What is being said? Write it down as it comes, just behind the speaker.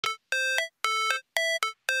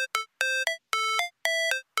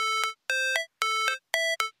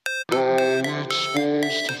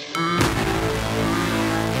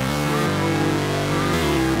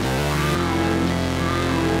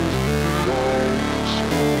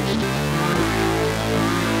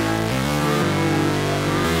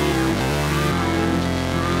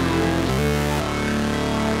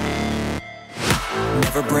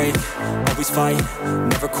always fight,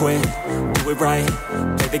 never quit, do it right,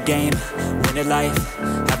 play the game, win it life,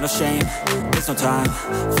 have no shame, there's no time,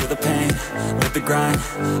 feel the pain, live the grind,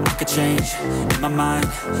 I could change, in my mind,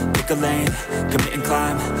 pick a lane, commit and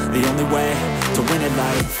climb, the only way to win at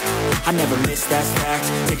life. I never miss, that's fact,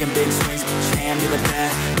 taking big swings, put your hand to the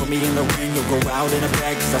bat, put me in the ring, you'll go out in a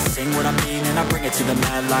bag, cause I sing what I mean and I bring it to the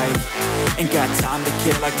mad light. Ain't got time to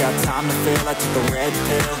kill, I got time to feel, I took the red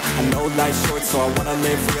pill, I know life's short so I wanna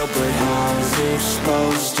live real, but how's it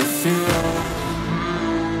supposed to feel?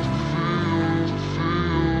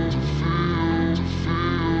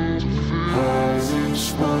 How's it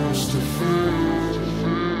supposed to feel?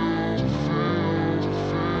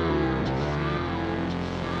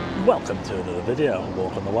 Welcome to another video,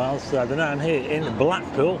 Walk on the Wild Side, and I'm here in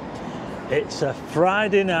Blackpool. It's a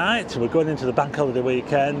Friday night, we're going into the bank holiday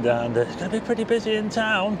weekend and it's going to be pretty busy in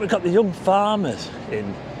town. We've got the young farmers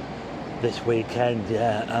in this weekend,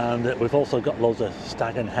 yeah, and we've also got loads of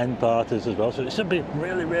stag and hen parties as well, so it should be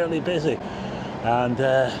really busy. And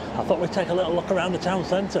I thought we'd take a little look around the town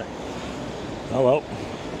centre. Oh well,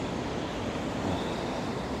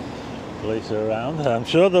 police are around. I'm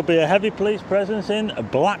sure there'll be a heavy police presence in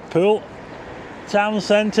Blackpool town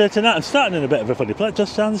centre tonight. I'm starting in a bit of a funny place,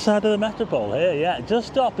 just down the side of the Metropole here, yeah,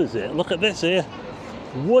 just opposite. Look at this here,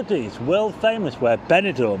 Woody's, world famous, where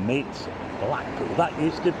Benidorm meets Blackpool. That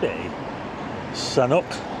used to be Sannock,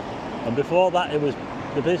 and before that it was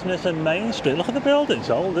the Business and Main Street. Look at the building, it's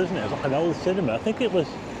old, isn't it? It's like an old cinema. I think it was,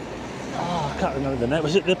 oh, I can't remember the name.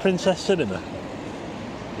 Was it the Princess Cinema?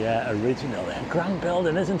 Yeah, originally. A grand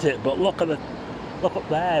building, isn't it? But look at the, look up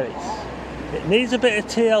there. It needs a bit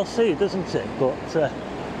of TLC, doesn't it? But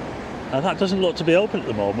and that doesn't look to be open at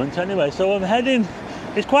the moment. Anyway, so I'm heading.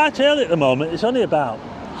 It's quite early at the moment. It's only about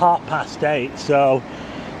 8:30, so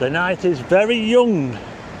the night is very young.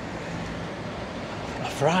 A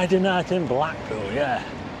Friday night in Blackpool, yeah.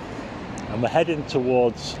 And we're heading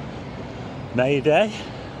towards May Day.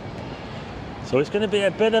 So it's going to be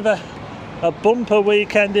a bit of a bumper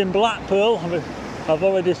weekend in Blackpool. I've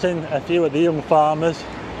already seen a few of the young farmers.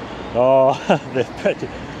 Oh,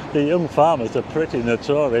 the young farmers are pretty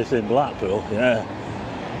notorious in Blackpool, yeah.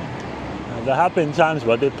 And there have been times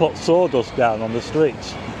where they put sawdust down on the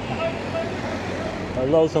streets.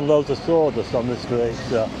 Loads and loads of sawdust on the streets.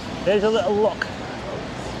 So here's a little look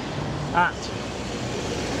at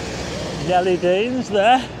Nelly Dean's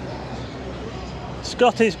there.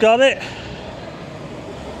 Scotty's got it.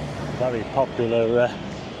 Very popular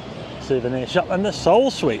souvenir shop. And the Soul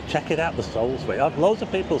Suite, check it out, the Soul Suite. I've loads of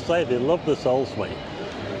people say they love the Soul Suite.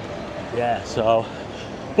 Yeah, so,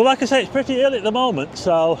 but like I say, it's pretty early at the moment,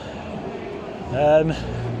 so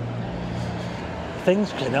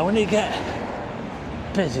things can only get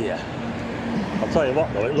busier. I'll tell you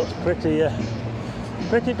what though, it looks pretty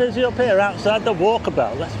busy up here outside the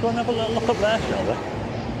walkabout. Let's go and have a little look up there, shall we?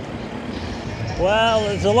 Well,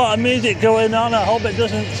 there's a lot of music going on. I hope it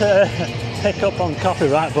doesn't pick up on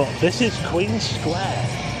copyright, but this is Queen Square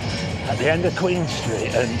at the end of Queen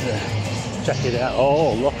Street, and check it out.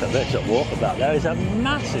 Oh, look at this at walkabout. There is a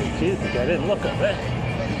massive queue to get in. Look at this.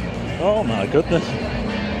 Oh my goodness.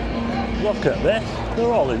 Look at this.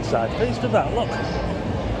 They're all inside feast about. Look.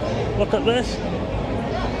 Look at this.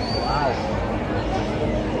 Wow.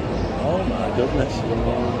 Oh my goodness.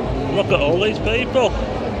 Look at all these people.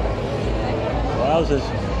 Wowzers.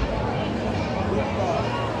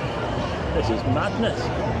 This is madness.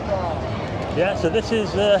 Yeah, so this is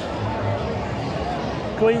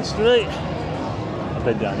Queen Street. I've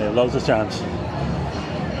been down here loads of times.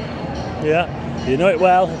 Yeah, you know it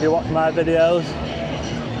well if you watch my videos.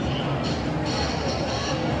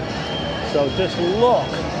 So just look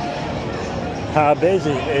how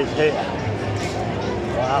busy it is here.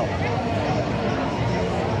 Wow.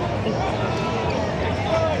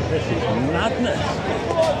 This is madness.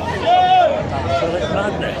 Absolute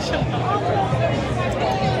madness.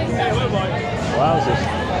 Wowzers.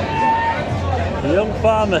 The young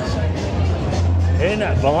farmers in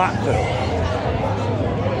Blackpool.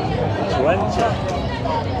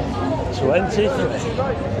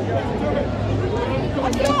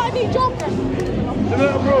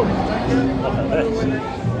 2023. Look at this.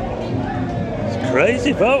 It's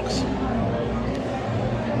crazy, folks.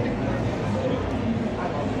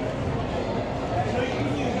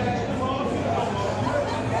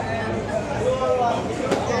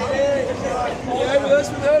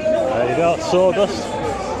 There you go, sawdust.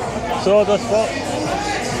 Sawdust, folks.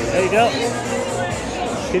 There you go.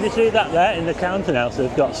 Can you see that there in the counting house?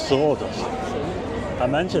 They've got sawdust. I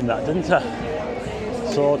mentioned that, didn't I?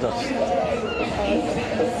 Sawdust.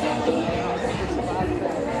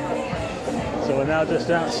 So we're now just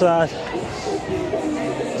outside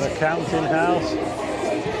The counting house.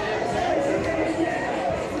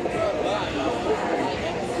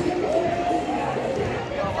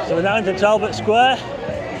 So we're now into Talbot Square.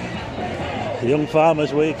 The Young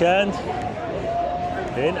Farmers Weekend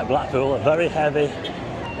in Blackpool. A very heavy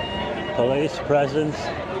police presence.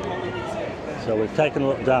 So we've taken a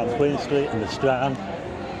look down Queen Street and the Strand.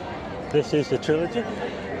 This is the Trilogy.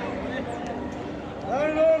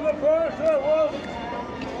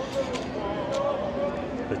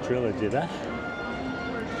 The Trilogy there.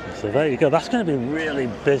 So there you go. That's going to be really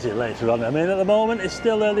busy later on. I mean, at the moment it's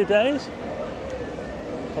still early days.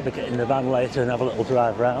 Probably get in the van later and have a little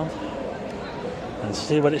drive round and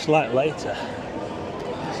see what it's like later.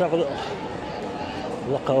 Let's have a little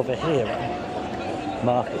look over here at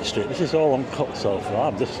Market Street. This is all uncut so far.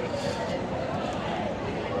 I'm just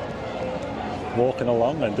walking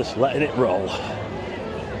along and just letting it roll.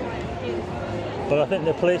 But I think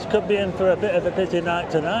the police could be in for a bit of a busy night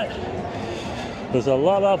tonight. There's a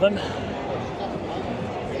lot of them.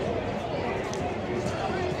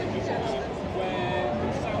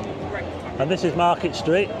 And this is Market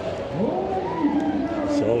Street.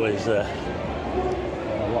 It's always a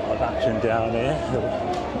lot of action down here.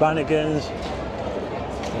 Brannigan's.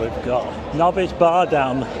 We've got Nobby's Bar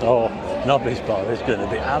down. Oh, Nobby's Bar is going to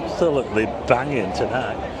be absolutely banging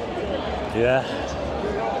tonight. Yeah.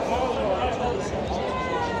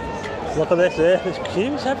 Look at this here. There's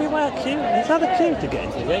queues everywhere. Queue. Is that a queue to get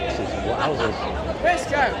into races? Wowzers.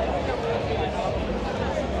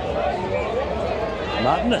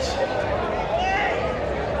 Madness.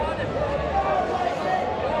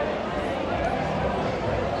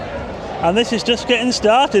 And this is just getting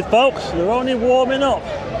started, folks. They're only warming up.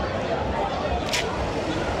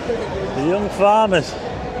 The Young Farmers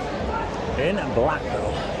in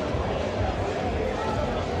Blackpool.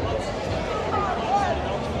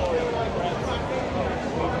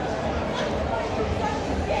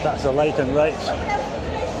 That's a Leighton Rates.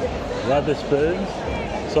 Weatherspoons.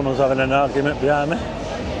 Someone's having an argument behind me.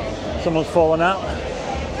 Someone's fallen out.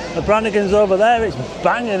 The Brannigan's over there. It's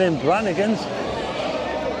banging in Brannigan's.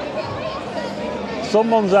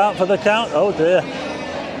 Someone's out for the count. Oh dear.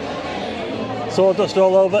 Sawdust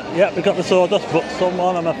all over. Yep, we've got the sawdust, but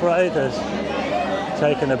someone, I'm afraid, has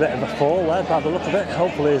taken a bit of a fall there by the look of it.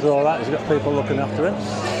 Hopefully he's all right. He's got people looking after him.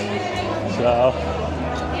 So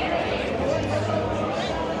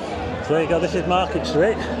there you go. This is Market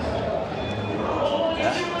Street.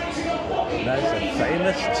 Yeah. There's a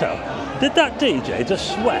famous toe. Did that DJ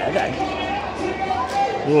just swear then?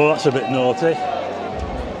 Oh, that's a bit naughty.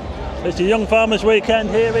 It's the Young Farmers Weekend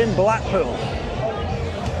here in Blackpool.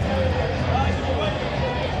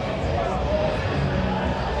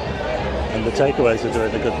 And the takeaways are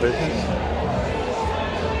doing a good business.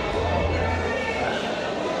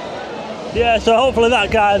 Yeah, so hopefully that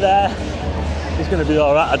guy there, he's going to be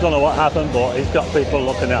alright. I don't know what happened, but he's got people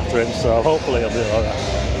looking after him, so hopefully he'll be alright.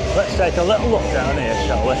 Let's take a little look down here,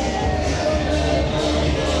 shall we?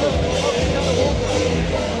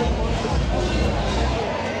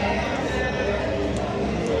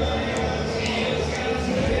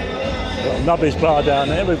 Nobby's Bar down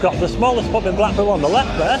here. We've got the smallest pub in Blackpool on the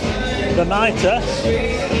left there, the Mitre.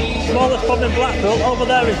 Smallest pub in Blackpool. Over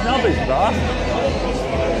there is Nobby's Bar.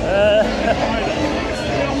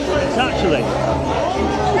 It's actually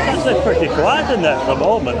pretty quiet in there at the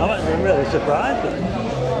moment. I'm actually really surprised.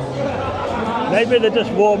 Maybe they're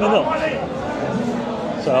just warming up.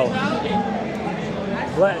 So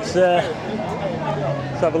let's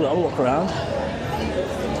have a little look around.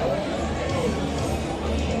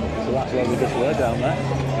 So that's where we just were down there.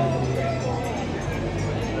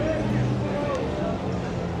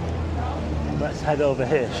 Let's head over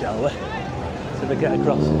here, shall we? So we get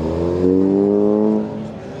across.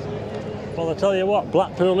 Well, I tell you what,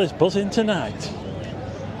 Blackpool is buzzing tonight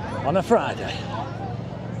on a Friday.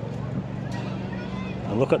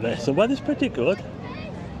 And look at this, the weather's pretty good.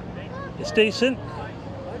 It's decent,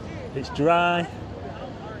 it's dry,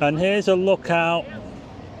 and here's a look out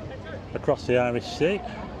across the Irish Sea.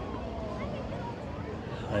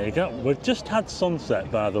 There you go. We've just had sunset,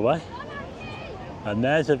 by the way. And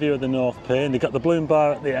there's a view of the North Pier. And they've got the Bloom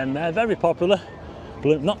Bar at the end there. Very popular.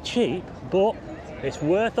 Bloom, not cheap, but it's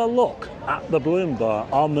worth a look at the Bloom Bar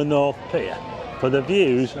on the North Pier. For the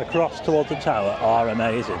views across towards the tower are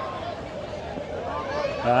amazing.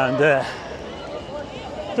 And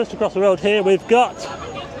just across the road here we've got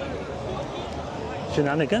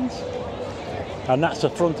Shenanigans. And that's the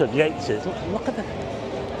front of Yates's. Look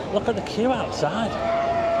at the queue outside.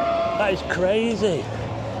 That is crazy.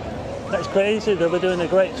 That's crazy. They'll be doing a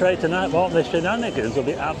great trade tonight, won't they? Shenanigans will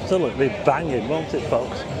be absolutely banging, won't it,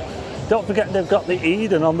 folks? Don't forget they've got the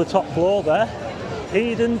Eden on the top floor there.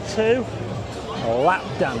 Eden 2, lap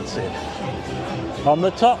dancing. On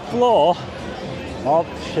the top floor of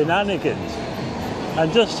Shenanigans.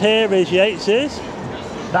 And just here is Yates's.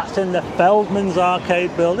 That's in the Feldman's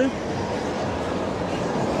Arcade building.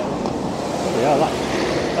 Yeah,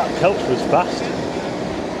 that coach was fast.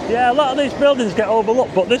 Yeah, a lot of these buildings get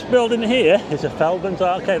overlooked, but this building here is a Feldman's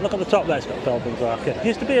Arcade. Look at the top there, it's got Feldman's Arcade. It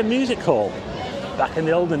used to be a music hall back in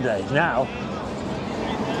the olden days. Now,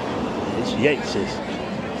 it's Yates's.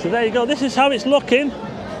 So there you go, this is how it's looking.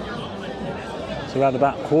 It's around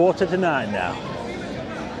about 9:15 now.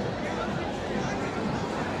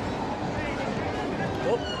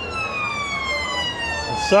 Oh.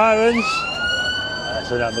 And sirens.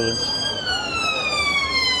 That's an ambulance.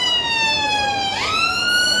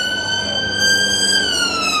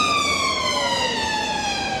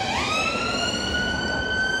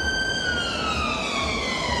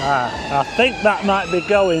 I think that might be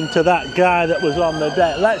going to that guy that was on the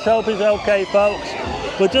deck. Let's hope he's okay, folks.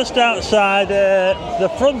 We're just outside the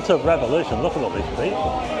front of Revolution. Look at all these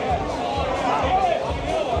people.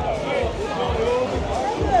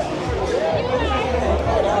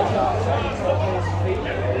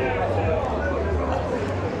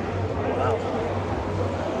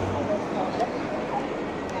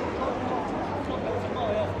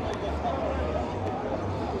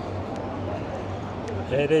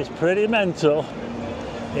 It is pretty mental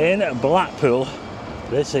in Blackpool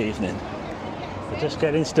this evening. We're just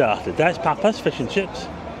getting started. There's Papa's Fish and Chips.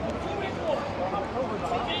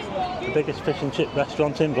 The biggest fish and chip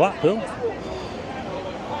restaurant in Blackpool.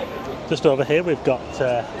 Just over here we've got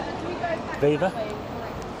Viva.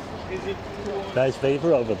 There's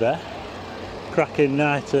Viva over there. Cracking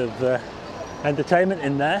night of entertainment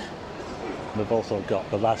in there. We've also got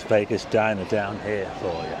the Las Vegas Diner down here for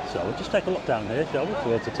you. So we'll just take a look down here, shall we,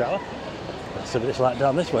 towards the tower. Let's see what it's like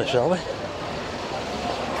down this way, shall we?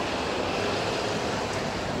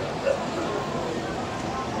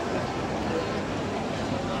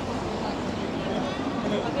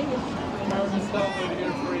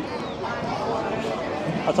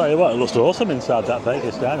 I'll tell you what, it looks awesome inside that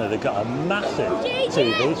Vegas Diner. They've got a massive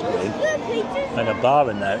TV screen and a bar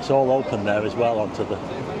in there. It's all open there as well onto the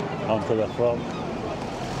front.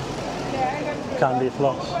 Candy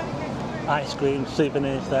floss, ice cream,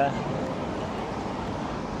 souvenirs there.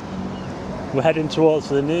 We're heading towards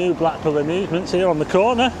the new Blackpool Amusements here on the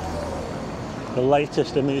corner. The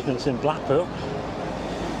latest amusements in Blackpool.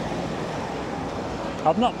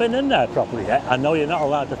 I've not been in there properly yet. I know you're not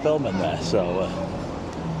allowed to film in there, so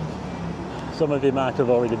some of you might have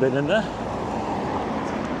already been in there.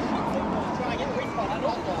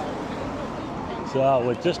 So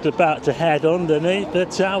we're just about to head underneath the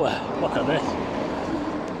tower. Look at this.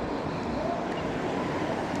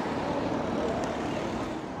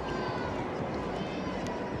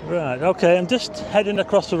 Right, okay, I'm just heading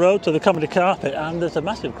across the road to the Comedy Carpet and there's a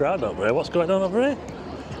massive crowd over here. What's going on over here?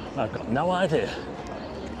 I've got no idea.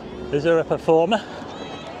 Is there a performer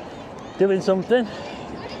doing something?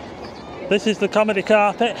 This is the Comedy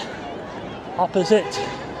Carpet opposite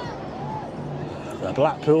the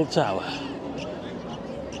Blackpool Tower.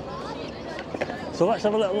 So let's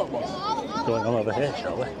have a little look what's going on over here,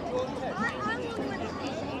 shall we?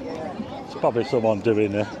 It's probably someone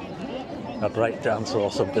doing a break dance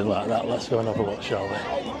or something like that. Let's go and have a look, shall we?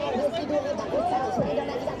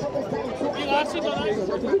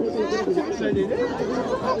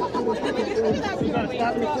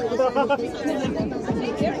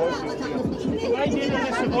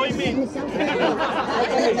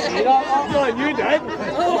 You did.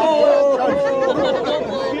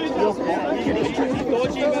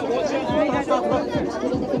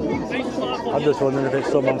 I'm just wondering if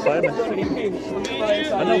it's someone famous.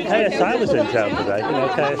 I know KSI was in town today. You know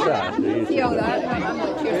KSI? See all that? I'm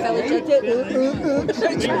not sure fella did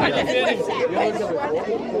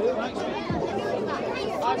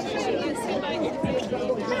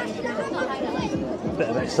Bit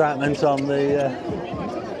of excitement on the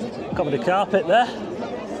Comedy Carpet there.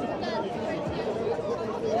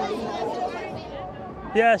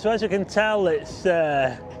 Yeah, so as you can tell, it's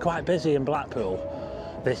quite busy in Blackpool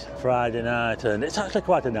this Friday night, and it's actually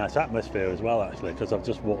quite a nice atmosphere as well, actually, because I've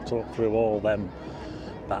just walked up through all them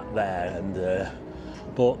back there, and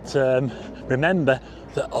but remember,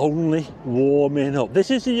 they're only warming up.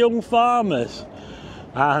 This is the Young Farmers,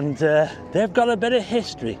 and they've got a bit of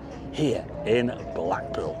history here in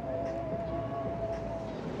Blackpool.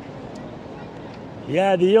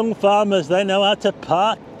 Yeah, the Young Farmers, they know how to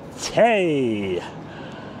party.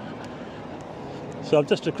 So I'm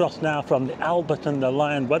just across now from the Albert and the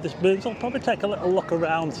Lion Wetherspoons. I'll probably take a little look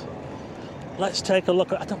around let's take a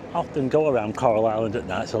look. I don't often go around Coral Island at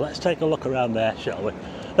night, so let's take a look around there, shall we?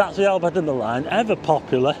 That's the Albert and the Line, ever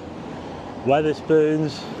popular.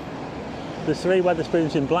 Wetherspoons. There's 3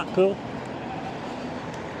 Wetherspoons in Blackpool.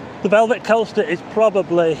 The Velvet Coaster is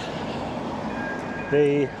probably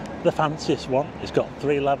the fanciest one. It's got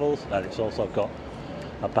 3 levels, and it's also got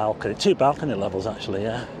a balcony, 2 balcony levels actually,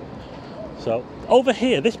 yeah. So over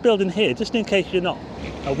here, this building here, just in case you're not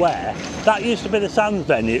aware, that used to be the Sands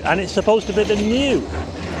venue, and it's supposed to be the new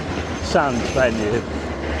Sands venue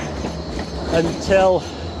until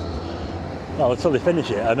they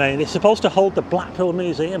finish it. I mean, it's supposed to hold the Blackpool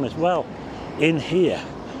Museum as well in here.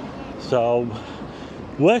 So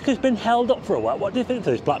work has been held up for a while. What do you think of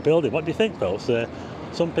this black building? What do you think, folks?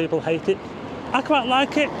 Some people hate it. I quite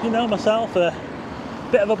like it, you know, myself. A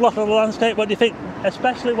bit of a block of the landscape. What do you think?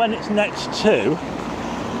 Especially when it's next to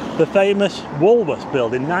the famous Woolworths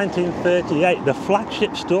building, 1938, the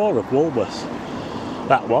flagship store of Woolworths.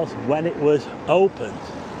 That was when it was opened.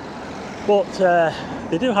 But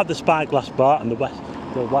they do have the Spyglass Bar and the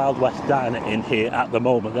Wild West Diner in here at the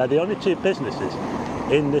moment. They're the only 2 businesses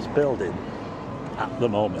in this building at the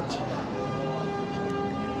moment.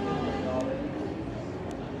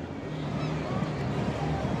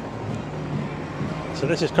 So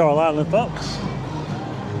this is Coral Island, folks,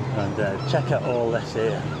 and check out all this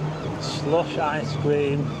here. Slush ice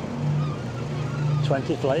cream,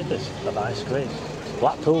 20 flavours of ice cream.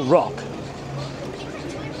 Blackpool Rock.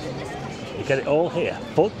 You get it all here.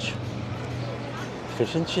 Fudge,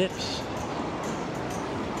 fish and chips,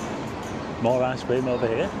 more ice cream over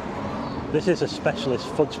here. This is a specialist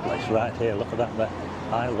fudge place right here. Look at that there.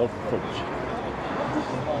 I love fudge.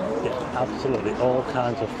 Yeah, absolutely all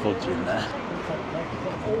kinds of fudge in there.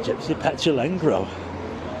 Gypsy Petulengro.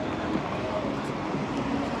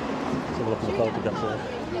 Let's have a look at the photographs there.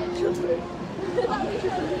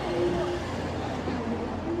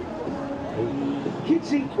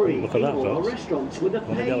 Kids eat free. Look at that, folks. Restaurants with a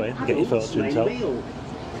Want to go in, get your fortune told.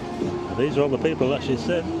 These are all the people that actually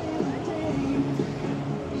sit.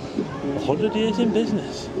 100 years in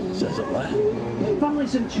business, it says up there.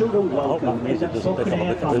 Families and children I hope that music doesn't pick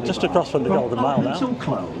up. We're just across from the Golden Mile now.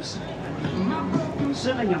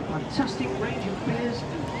 Serving a fantastic range of beers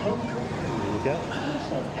and home There you go.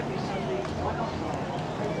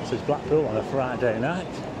 This is Blackpool on a Friday night.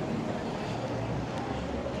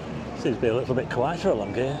 Seems to be a little bit quieter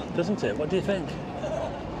along here, doesn't it? What do you think?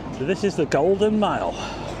 So this is the Golden Mile.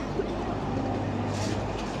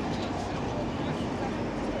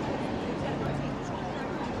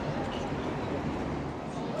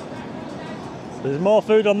 There's more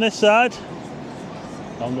food on this side.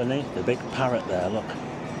 Underneath the big parrot there, look.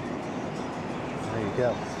 There you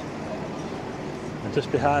go. And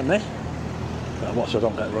just behind me, better watch so I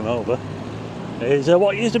don't get run over, is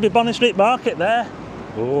what used to be Bonny Street Market there.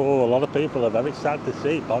 Oh, a lot of people are very sad to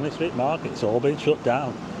see Bonny Street Market. It's all been shut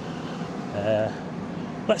down.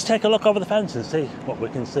 Let's take a look over the fence and see what we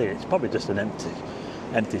can see. It's probably just an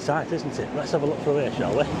empty site, isn't it? Let's have a look through here,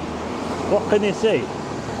 shall we? What can you see?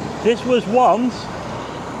 This was once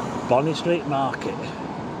Bonny Street Market.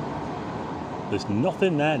 There's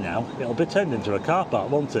nothing there now. It'll be turned into a car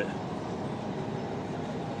park, won't it?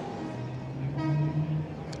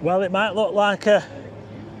 Well, it might look like a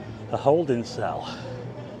holding cell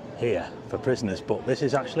here for prisoners, but this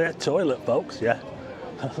is actually a toilet, folks, yeah.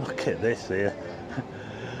 Look at this here.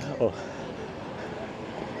 Oh,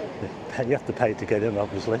 you have to pay to get in,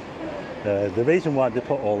 obviously. The reason why they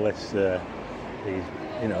put all this, these,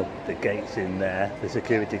 you know, the gates in there, the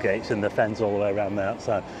security gates and the fence all the way around the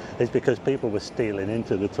outside, is because people were stealing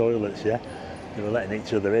into the toilets, yeah. They were letting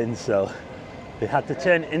each other in, so they had to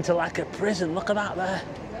turn it into like a prison. Look at that there.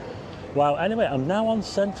 Wow, anyway, I'm now on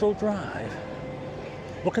Central Drive,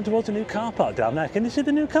 looking towards a new car park down there. Can you see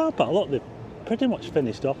the new car park? Look, they've pretty much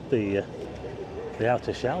finished off the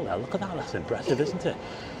outer shell there. Look at that, that's impressive, isn't it?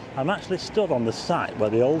 I'm actually stood on the site where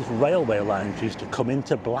the old railway lines used to come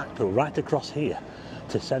into Blackpool, right across here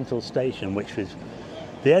to Central Station, which was,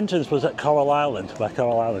 the entrance was at Coral Island, where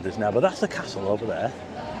Coral Island is now, but that's the castle over there.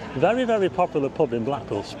 Very, very popular pub in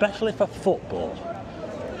Blackpool, especially for football.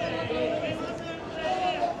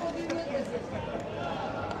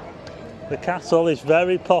 The castle is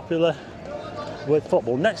very popular with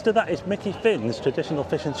football. Next to that is Mickey Finn's traditional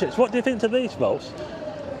fish and chips. What do you think to these, folks?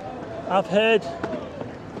 I've heard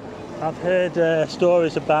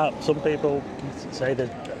stories about some people say that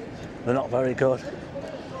they're not very good.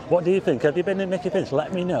 What do you think? Have you been in Mickey Finn's?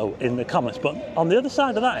 Let me know in the comments. But on the other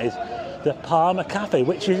side of that is the Palmer Cafe,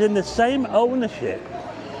 which is in the same ownership,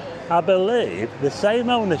 I believe, the same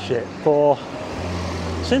ownership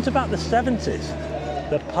since about the 70s.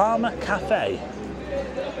 the Palmer Cafe.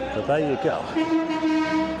 So there you go.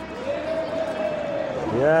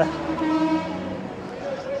 Yeah.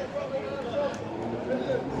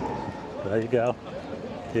 There you go.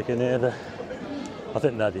 You can hear the, I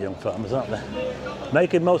think they're the young farmers, aren't they?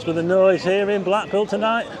 Making most of the noise here in Blackpool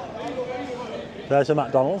tonight. There's a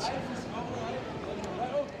McDonald's.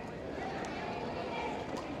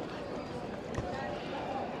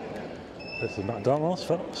 This is McDonald's,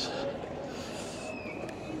 folks.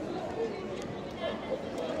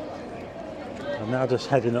 I'm now just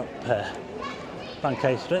heading up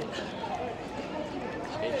Bankay Street.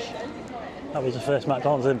 That was the first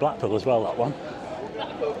McDonald's in Blackpool as well, that one.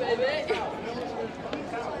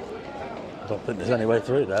 I don't think there's any way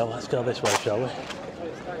through there. Let's go this way, shall we?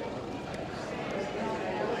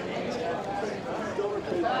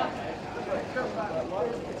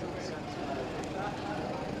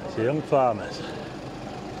 It's the young farmers.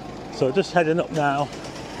 So just heading up now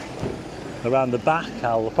around the back.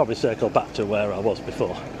 I'll probably circle back to where I was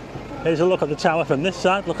before. Here's a look at the tower from this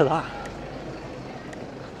side. Look at that.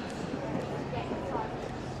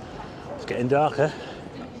 It's getting darker.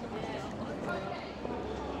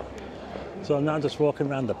 So I'm now just walking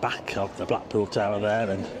around the back of the Blackpool Tower there,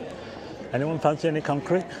 and anyone fancy any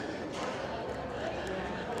concrete?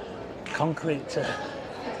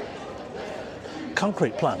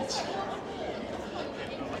 Concrete plants.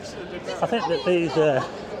 I think that these,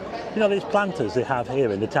 you know, these planters they have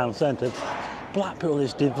here in the town centre, Blackpool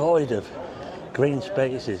is devoid of green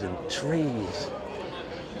spaces and trees.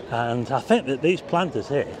 And I think that these planters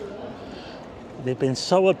here, they've been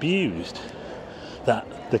so abused that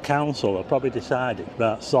the council have probably decided,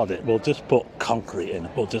 right, sod it, we'll just put concrete in.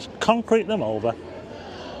 We'll just concrete them over.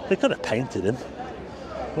 They could have painted them.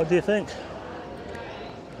 What do you think?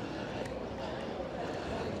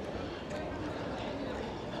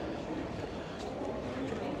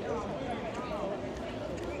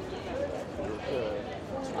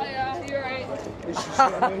 Oh yeah, you're right.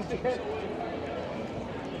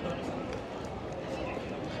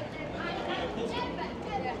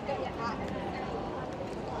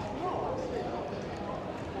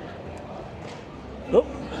 Oh.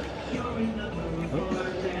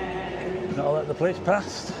 Not let the police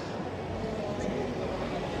past.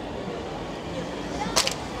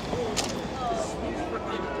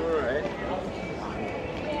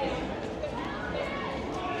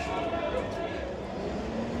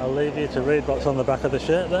 I'll leave you to read what's on the back of the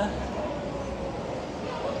shirt there.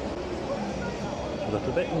 A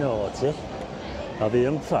little bit naughty are the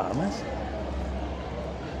young farmers.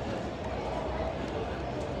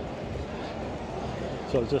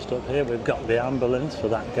 So just up here we've got the ambulance for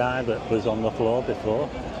that guy that was on the floor before.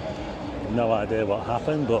 No idea what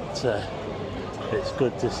happened, but it's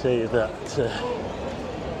good to see that it's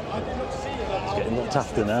getting looked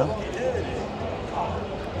after now.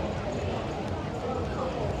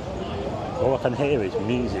 All I can hear is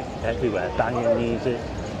music everywhere, banging music.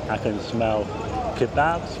 I can smell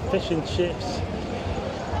kebabs, fish and chips.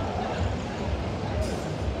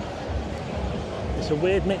 It's a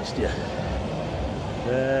weird mixture.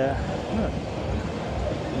 That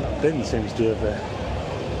bin seems to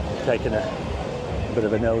have taken a bit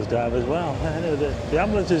of a nosedive as well. Anyway, the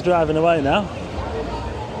ambulance is driving away now.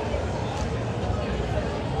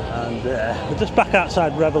 And we're just back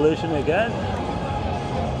outside Revolution again.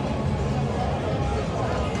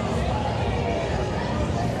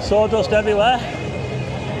 Sawdust everywhere.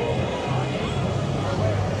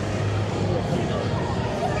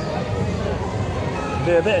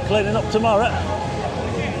 Be a bit of cleaning up tomorrow.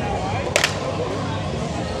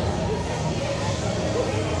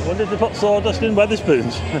 Wonder if they put sawdust in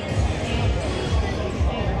Wetherspoons.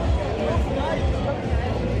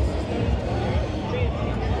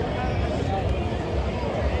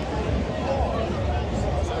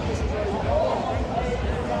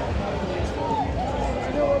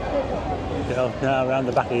 Go now around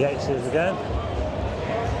the back of Yates's again.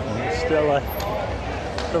 And it's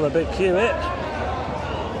still a big queue here.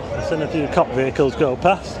 I've seen a few cop vehicles go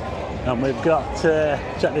past, and we've got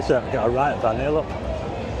check this out. We've got a riot van here. Look.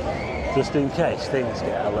 Just in case things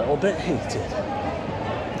get a little bit heated.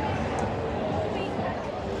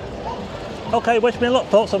 Okay, wish me luck,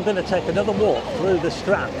 folks. I'm going to take another walk through the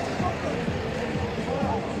Strand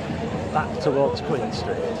back towards Queen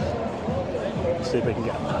Street. See if we can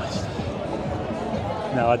get past.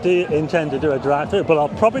 Now, I do intend to do a drive-through, but I'll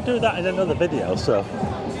probably do that in another video, so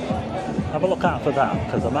have a look out for that,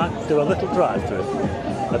 because I might do a little drive-through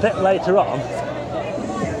a bit later on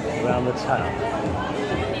around the town.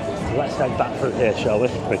 Let's head back through here, shall we?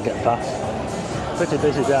 We can get past. Pretty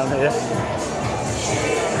busy down here.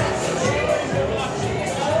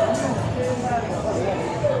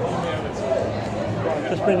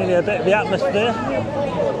 Just bringing you a bit of the atmosphere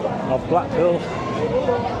of Blackpool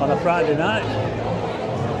on a Friday night.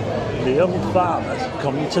 The young farmers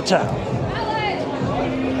coming to town.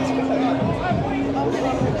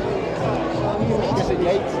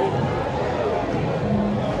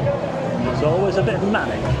 It's always a bit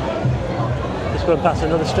manic. Just going past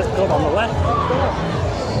another strip club on the left.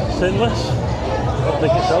 Sinless. Don't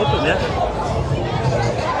think it's open yet.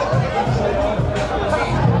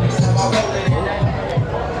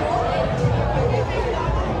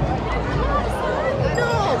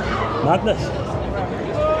 Madness.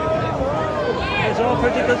 It's all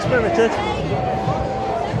pretty good spirited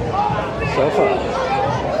so far.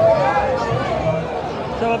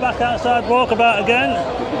 So we're back outside Walkabout again.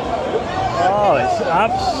 Oh, it's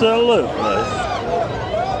absolutely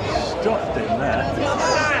stuffed in there.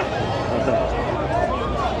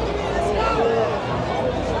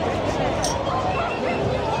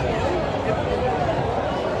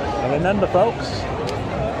 And remember folks,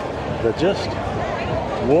 they're just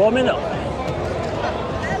warming up.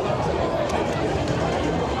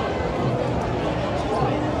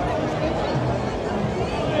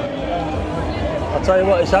 I'll tell you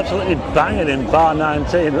what, it's absolutely banging in bar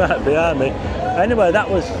 19 right behind me. Anyway, that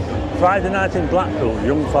was Friday night in Blackpool,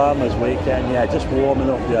 Young Farmers Weekend, yeah, just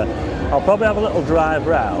warming up, yeah. I'll probably have a little drive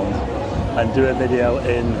round and do a video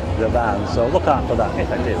in the van, so look out for that if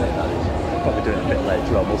I do it, that is. Probably doing it a bit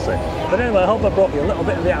later on, we'll see. But anyway, I hope I brought you a little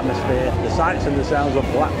bit of the atmosphere, the sights and the sounds of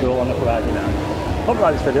Blackpool on a Friday night. Hope you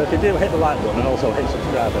like this video. If you do, hit the like button and also hit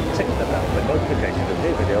subscribe and tick the bell for notifications of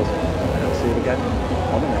new videos. And I'll see you again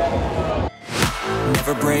on the next one.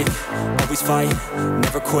 Never break, always fight,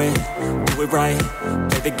 never quit, do it right,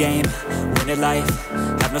 play the game, win it life,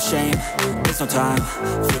 have no shame, there's no time,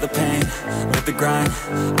 feel the pain, live the grind,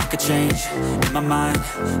 I could change, in my mind,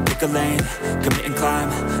 pick a lane, commit and climb,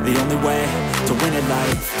 the only way to win it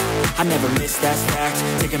life, I never miss, that's fact,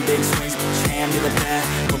 taking big swings, put your hand to the bat,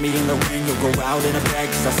 put me in the ring, you'll go out in a bag,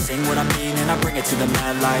 cause I sing what I mean and I bring it to the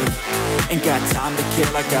mad light, ain't got time to kill,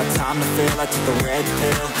 I got time to feel, I took the red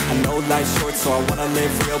pill, I know life's short so I wanna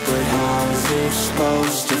live real, but how's it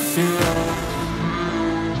supposed to feel?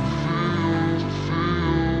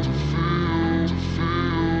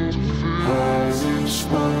 How's it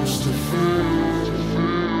supposed to feel?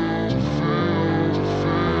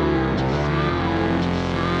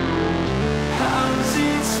 How's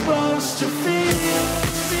it supposed to feel?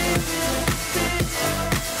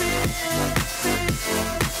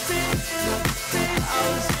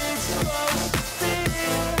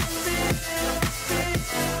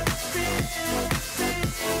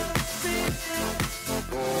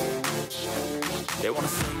 They wanna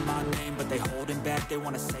sing my name, but they holding back. They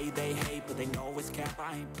wanna say they hate, but they know it's cap.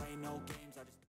 I ain't playing no games.